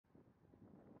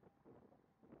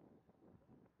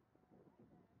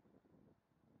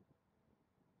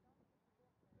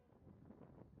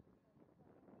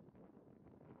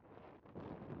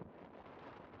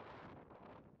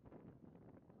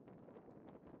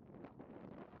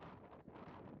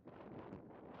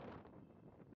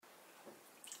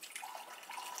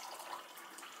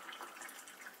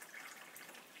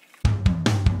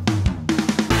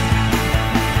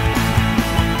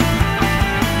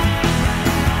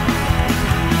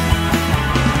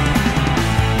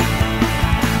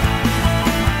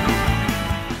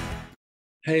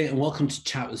Hey, and welcome to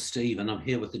Chat with Steve. And I'm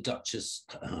here with the Duchess.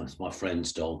 It's my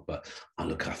friend's dog, but I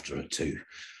look after her too.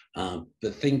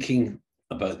 But thinking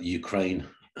about the Ukraine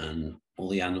and all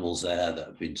the animals there that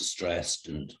have been distressed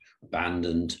and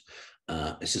abandoned,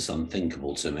 it's just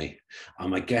unthinkable to me.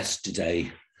 My guest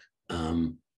today,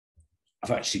 I've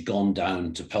actually gone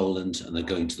down to Poland, and they're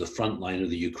going to the front line of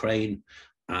the Ukraine,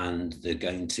 and they're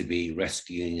going to be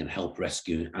rescuing and help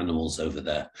rescue animals over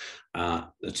there.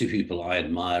 The two people I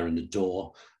admire and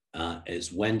adore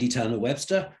is Wendy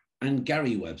Turner-Webster and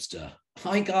Gary Webster.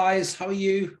 Hi, guys. How are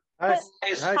you? Hi,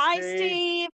 Hi,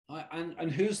 Steve.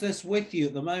 And who's this with you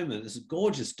at the moment? It's a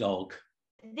gorgeous dog.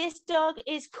 This dog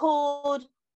is called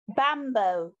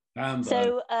Bambo. Bambo.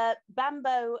 So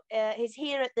Bambo is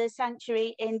here at the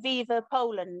sanctuary in Viva,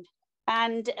 Poland,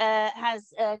 and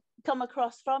has come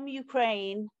across from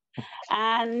Ukraine,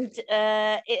 and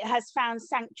it has found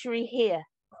sanctuary here.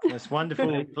 This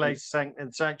wonderful place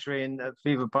and sanctuary in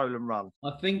Viva Poland run.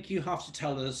 I think you have to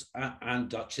tell us, and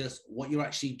Duchess, what you're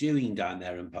actually doing down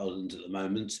there in Poland at the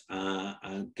moment,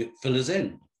 and fill us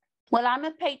in. Well, I'm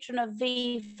a patron of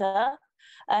Viva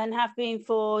and have been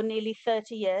for nearly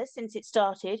 30 years since it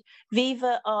started.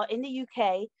 Viva are in the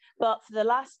UK, but for the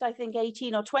last, I think,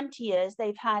 18 or 20 years,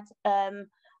 they've had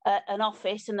an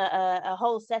office and a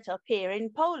whole setup here in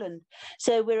Poland.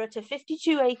 So we're at a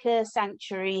 52-acre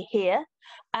sanctuary here.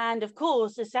 And of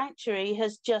course, the sanctuary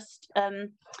has just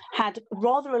had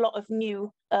rather a lot of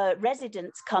new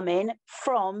residents come in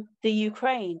from the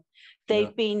Ukraine.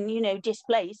 They've been,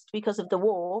 displaced because of the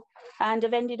war and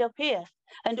have ended up here.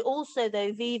 And also,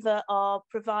 though, Viva are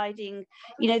providing,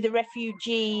 the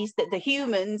refugees, the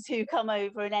humans who come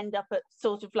over and end up at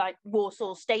sort of like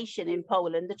Warsaw Station in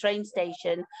Poland, the train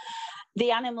station.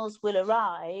 The animals will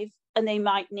arrive and they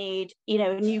might need,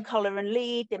 a new collar and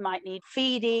lead. They might need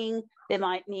feeding. They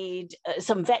might need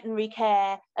some veterinary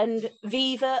care. And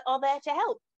Viva are there to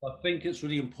help. I think it's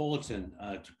really important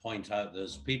to point out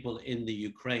there's people in the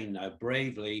Ukraine now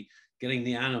bravely getting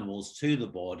the animals to the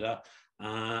border,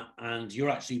 and you're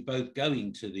actually both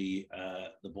going to the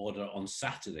border on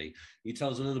Saturday. You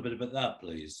tell us a little bit about that,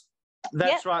 please.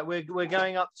 That's right. We're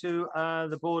going up to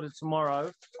the border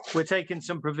tomorrow. We're taking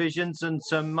some provisions and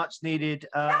some much needed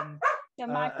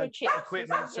microchips,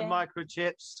 equipment, some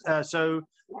microchips. So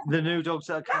the new dogs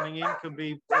that are coming in can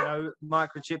be,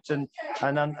 microchipped and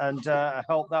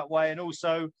help that way. And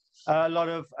also a lot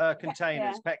of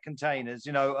containers, pet containers,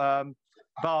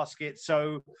 baskets.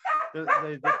 So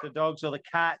the dogs or the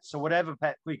cats or whatever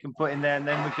pet we can put in there, and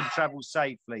then we can travel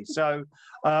safely. So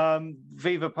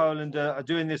Viva Poland are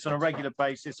doing this on a regular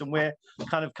basis, and we're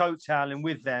kind of coattailing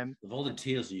with them. The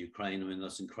volunteers in Ukraine, I mean,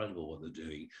 that's incredible what they're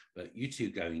doing. But you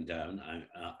two going down,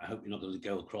 I hope you're not going to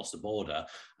go across the border.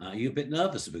 Are you a bit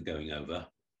nervous about going over?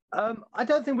 I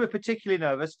don't think we're particularly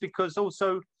nervous, because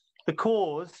also the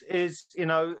cause is,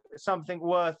 something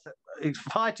worth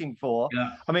fighting for.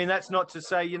 Yeah. I mean, that's not to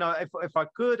say, if I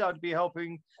could, I'd be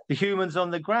helping the humans on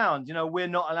the ground. We're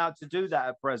not allowed to do that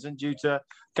at present due to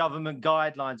government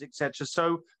guidelines, etc.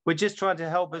 So we're just trying to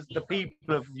help the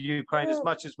people of Ukraine as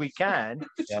much as we can.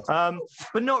 Yeah.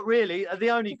 But not really.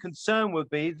 The only concern would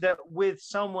be that with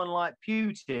someone like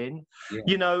Putin,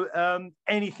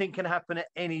 anything can happen at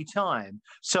any time.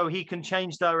 So he can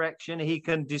change direction. He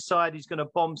can decide he's going to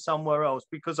bomb somewhere else,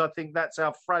 because I think that's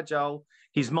how fragile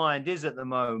his mind is at the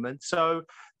moment. So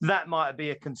that might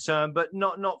be a concern, but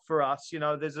not for us.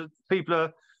 There's people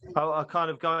are kind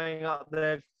of going up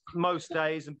there most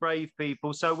days, and brave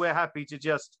people. So we're happy to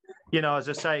just, as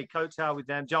I say, coattail with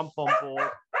them, jump on board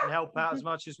and help out as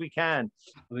much as we can.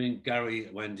 I mean, Gary,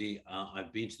 Wendy,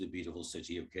 I've been to the beautiful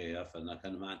city of Kiev, and I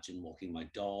can imagine walking my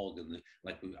dog, and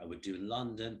like I would do in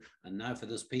London. And now for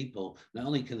those people, not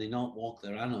only can they not walk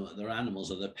their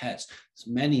animals or their pets,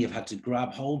 many have had to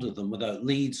grab hold of them without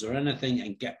leads or anything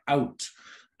and get out.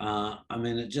 I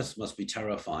mean, it just must be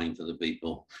terrifying for the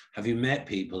people. Have you met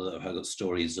people that have got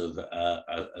stories of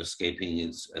escaping,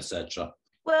 etc.?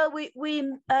 Well, we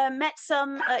met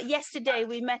some yesterday.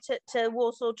 We met at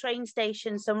Warsaw train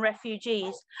station some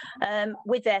refugees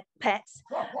with their pets.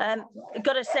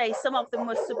 Got to say, some of them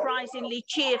were surprisingly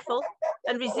cheerful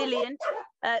and resilient.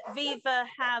 Viva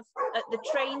have at the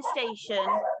train station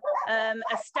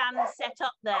a stand set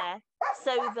up there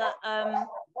so that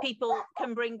people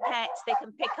can bring pets. They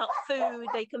can pick up food.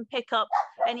 They can pick up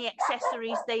any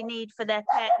accessories they need for their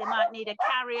pet. They might need a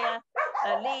carrier,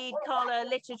 a lead, collar,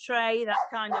 litter tray, that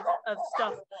kind of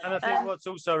stuff. And I think what's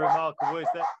also remarkable is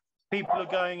that people are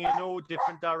going in all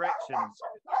different directions.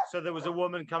 So there was a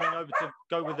woman coming over to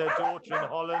go with her daughter in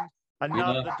Holland.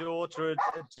 Another daughter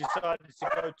had decided to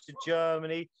go to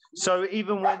Germany. So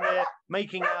even when they're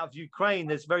making out of Ukraine,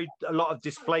 there's a lot of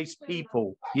displaced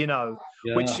people,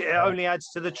 which only adds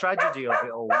to the tragedy of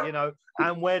it all,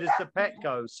 and where does the pet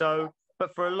go? So,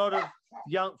 but for a lot of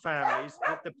young families,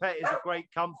 the pet is a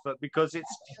great comfort because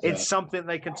it's something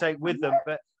they can take with them.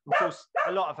 But of course,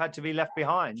 a lot have had to be left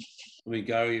behind. I mean,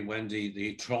 Gary, Wendy,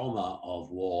 the trauma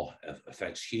of war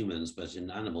affects humans, but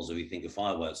in animals, if you think of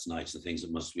fireworks nights and things,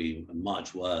 it must be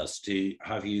much worse.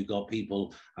 Have you got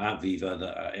people at Viva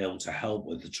that are able to help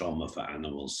with the trauma for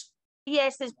animals?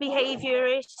 Yes, there's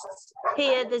behaviourists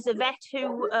here. There's a vet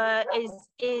who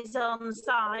is on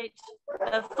site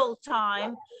full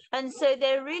time, and so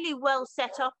they're really well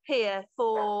set up here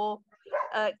for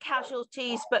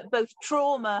casualties, but both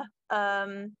trauma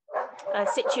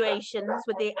situations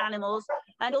with the animals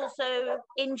and also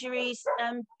injuries,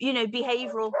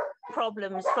 behavioural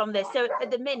problems from this. So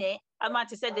at the minute, I might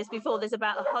have said this before, there's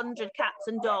about 100 cats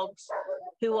and dogs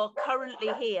who are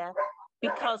currently here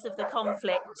because of the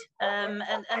conflict, and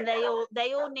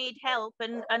they all need help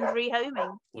and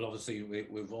rehoming. Well, obviously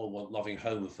we've all want loving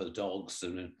home for the dogs,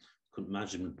 and I couldn't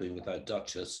imagine being without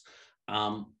Duchess.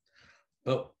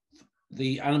 But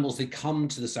the animals, they come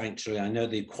to the sanctuary. I know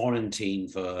they quarantine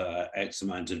for X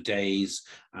amount of days,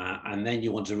 and then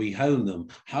you want to rehome them.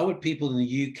 How would people in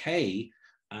the UK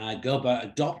go about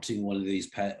adopting one of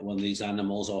these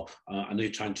animals? Or I know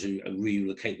you're trying to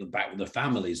relocate them back with their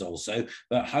families also,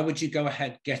 but how would you go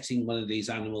ahead getting one of these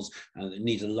animals that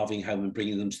need a loving home and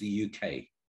bringing them to the UK?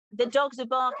 The dogs are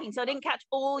barking, so I didn't catch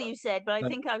all you said, but I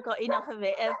think I've got enough of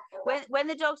it. When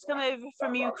the dogs come over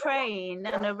from Ukraine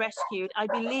and are rescued, I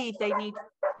believe they need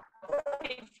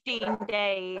 15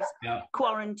 days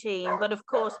quarantine, but of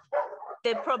course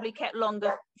they're probably kept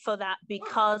longer for that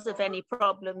because of any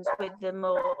problems with them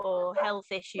or health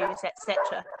issues,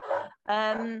 etc.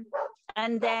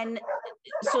 And then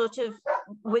sort of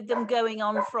with them going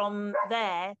on from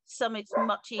there, some it's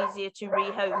much easier to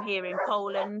rehome here in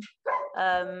Poland.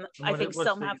 I think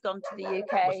some have gone to the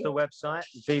UK. What's the website?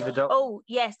 Viva. Oh,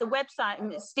 yes, the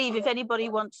website. Steve, if anybody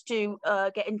wants to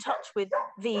get in touch with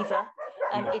Viva,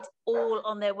 it's all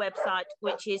on their website,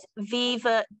 which is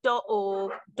viva.org.uk.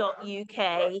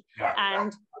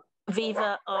 And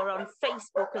Viva are on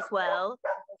Facebook as well,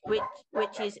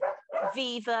 which is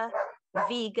Viva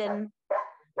Vegan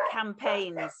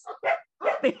Campaigns.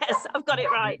 Yes, I've got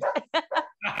it right.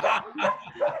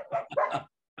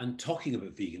 And talking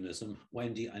about veganism,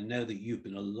 Wendy, I know that you've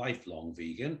been a lifelong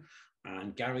vegan,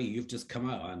 and Gary, you've just come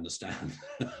out, I understand.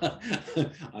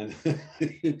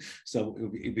 So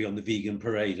you'll be on the vegan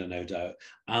parade, no doubt.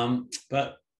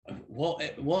 But I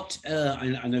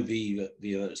know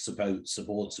Viva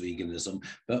supports veganism,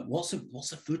 but what's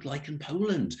a food like in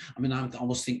Poland? I mean, I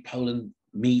almost think Poland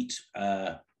meat,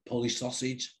 Polish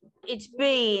sausage. It's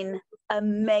been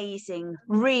amazing,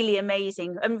 really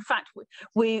amazing. In fact,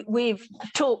 we've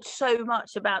talked so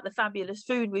much about the fabulous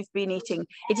food we've been eating.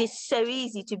 It is so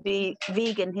easy to be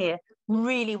vegan here,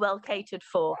 really well catered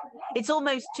for. It's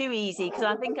almost too easy because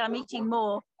I think I'm eating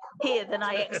more here than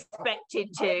I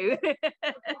expected to.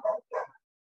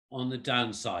 On the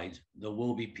downside, there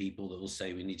will be people that will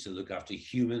say we need to look after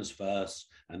humans first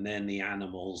and then the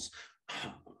animals.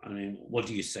 I mean, what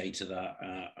do you say to that?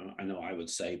 I know I would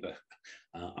say, but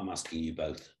I'm asking you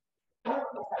both.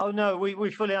 Oh no,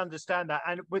 we fully understand that,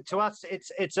 and to us,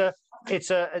 it's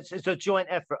a joint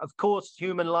effort. Of course,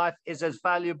 human life is as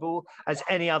valuable as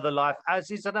any other life,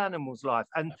 as is an animal's life,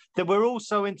 and that we're all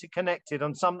so interconnected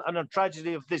on a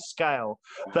tragedy of this scale.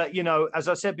 That, as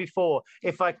I said before,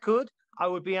 if I could, I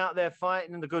would be out there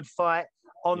fighting the good fight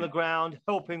on the ground,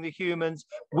 helping the humans.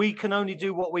 We can only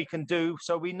do what we can do.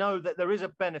 So we know that there is a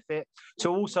benefit to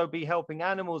also be helping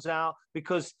animals out,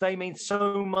 because they mean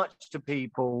so much to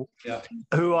people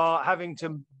who are having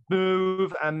to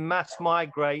move and mass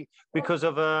migrate because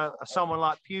of someone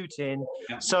like Putin.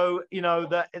 So,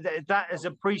 that is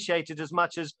appreciated as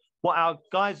much as what our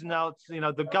guys now,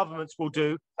 the governments will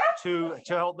do to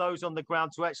help those on the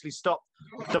ground to actually stop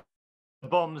the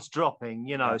bombs dropping,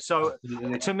 So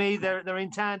to me, they're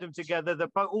in tandem together. They're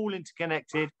all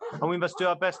interconnected, and we must do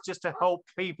our best just to help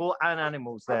people and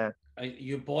animals there.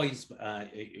 Your boys,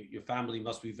 your family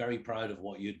must be very proud of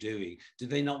what you're doing. Do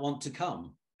they not want to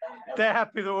come? They're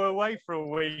happy that we're away for a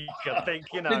week, I think,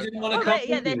 They didn't want to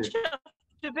come. They're chuffed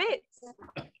to bits.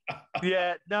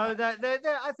 Yeah, no,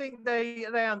 I think they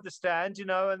understand, you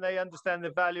know, and they understand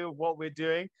the value of what we're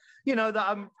doing. You know,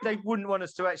 that they wouldn't want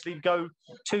us to actually go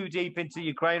too deep into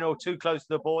Ukraine or too close to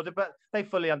the border, but they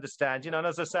fully understand, you know. And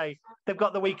as I say, they've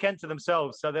got the weekend to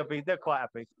themselves, so they're quite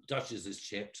happy. Duchess is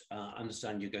chipped. I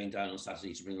understand you're going down on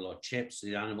Saturday to bring a lot of chips to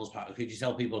the animals. Could you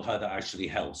tell people how that actually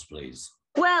helps, please?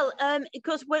 Well,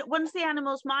 because once the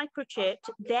animal's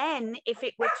microchipped, then if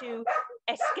it were to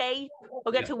escape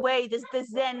or get away,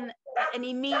 there's then an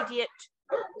immediate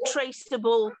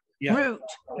traceable route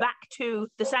back to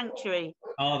the sanctuary.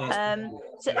 Oh, that's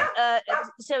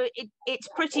so it's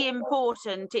pretty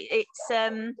important. It's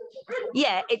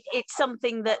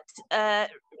something that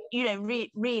you know,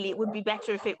 really it would be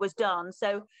better if it was done.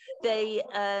 So they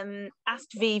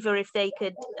asked Viva if they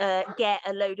could get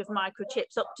a load of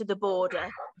microchips up to the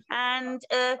border, and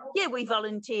we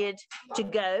volunteered to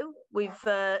go.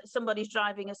 Somebody's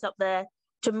driving us up there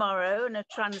tomorrow, and a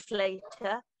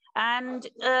translator. And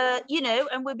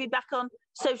and we'll be back on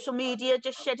social media,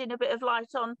 just shedding a bit of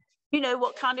light on, you know,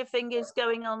 what kind of thing is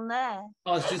going on there.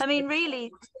 I mean,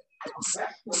 really,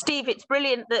 Steve, it's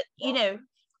brilliant that, you know,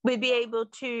 we'll be able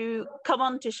to come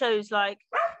on to shows like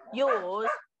yours.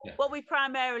 What we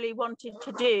primarily wanted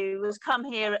to do was come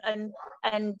here and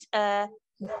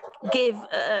give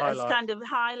a kind of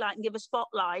highlight and give a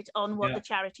spotlight on what the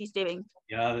charity's doing.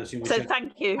 So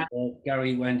thank you.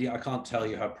 Gary, Wendy, I can't tell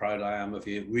you how proud I am of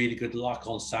you. Really good luck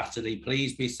on Saturday.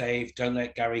 Please be safe. Don't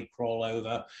let Gary crawl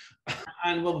over.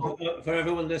 And for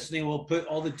everyone listening, we'll put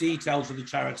all the details of the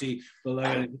charity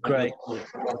below. Great.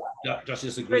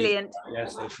 Justice agrees. Brilliant.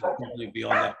 Yes, they should probably be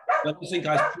on there. But listen,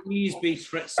 guys, please be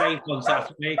safe on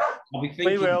Saturday. I'll be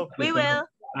thinking. We will.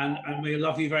 And we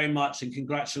love you very much, and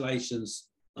congratulations.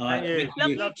 Thank you.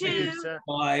 Love you too.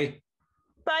 Bye.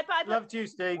 Bye. Love you,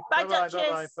 Steve. Bye, bye.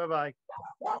 Duchess.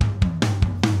 Bye.